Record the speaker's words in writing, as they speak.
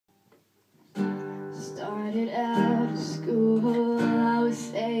started out of school, I was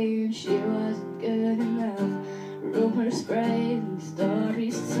saying she wasn't good enough. Rumors spread and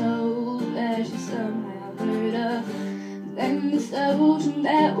stories told that she somehow heard of. Then the social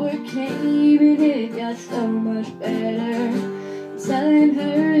network came and it got so much better, telling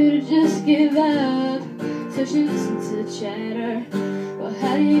her to just give up, so she listened to chatter. Well,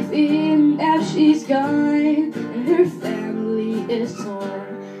 how do you feel now she's gone and her family is torn?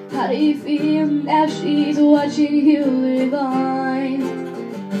 How do you feel now she's watching you live on?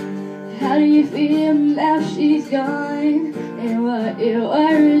 How do you feel now she's gone and what your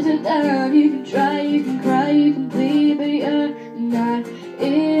words are done? You can try, you can cry, you can plead, but you're not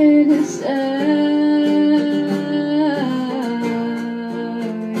innocent.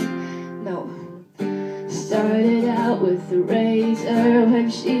 No. Started out with a razor when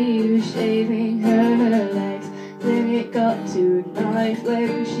she was shaving her legs. Then it got to a knife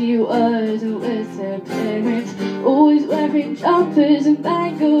when she wasn't with her parents. Always wearing jumpers and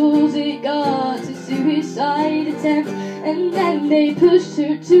bangles, it got to suicide attempt. And then they pushed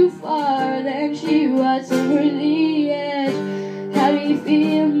her too far, then she was over the edge. How do you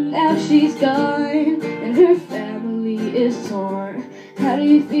feel now she's gone and her family is torn? How do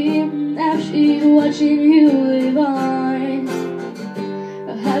you feel now she's watching you live on?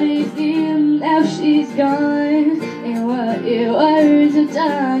 How do you feel now she's gone and what your words have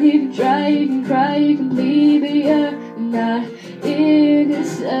done? You can try, you can cry, you can plead, but you're not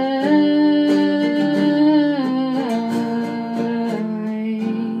innocent.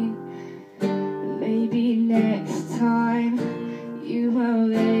 Maybe next time you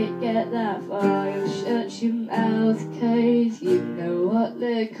won't let it get that far. You'll shut your mouth, 'cause you know what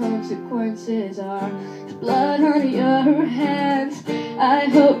the consequences are. There's blood on your hands. I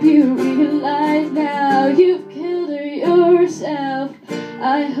hope you realize now you've killed her yourself.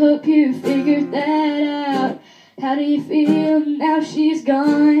 I hope you figured that out. How do you feel now she's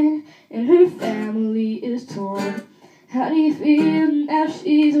gone and her family is torn? How do you feel now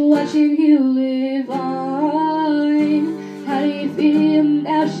she's watching you live on? How do you feel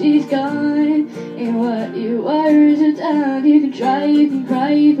now she's gone and what your words are done? You can try, you can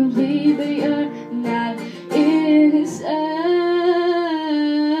cry, you can plead, but you're not innocent.